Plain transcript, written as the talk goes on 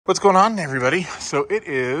What's going on, everybody? So it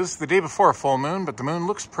is the day before a full moon, but the moon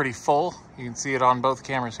looks pretty full. You can see it on both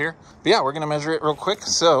cameras here. But yeah, we're gonna measure it real quick.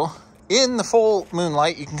 So in the full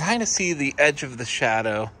moonlight, you can kind of see the edge of the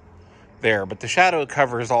shadow there, but the shadow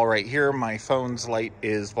cover is all right here. My phone's light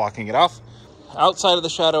is blocking it off. Outside of the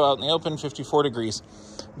shadow, out in the open, 54 degrees.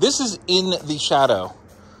 This is in the shadow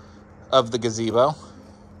of the gazebo,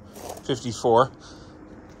 54.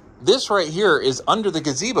 This right here is under the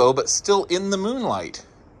gazebo, but still in the moonlight.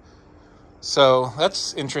 So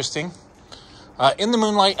that's interesting. In the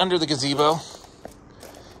moonlight under the gazebo.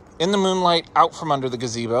 In the moonlight out from under the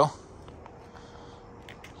gazebo.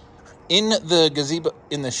 In the gazebo,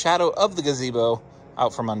 in the shadow of the gazebo,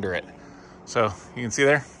 out from under it. So you can see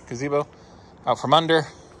there, gazebo, out from under.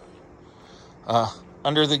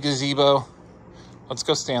 Under the gazebo. Let's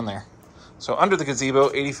go stand there. So under the gazebo,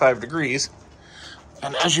 85 degrees.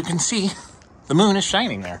 And as you can see, the moon is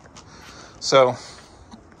shining there. So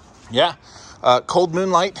yeah, cold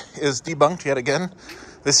moonlight is debunked yet again.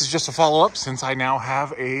 This is just a follow-up since I now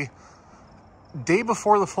have a day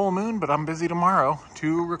before the full moon, but I'm busy tomorrow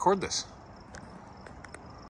to record this.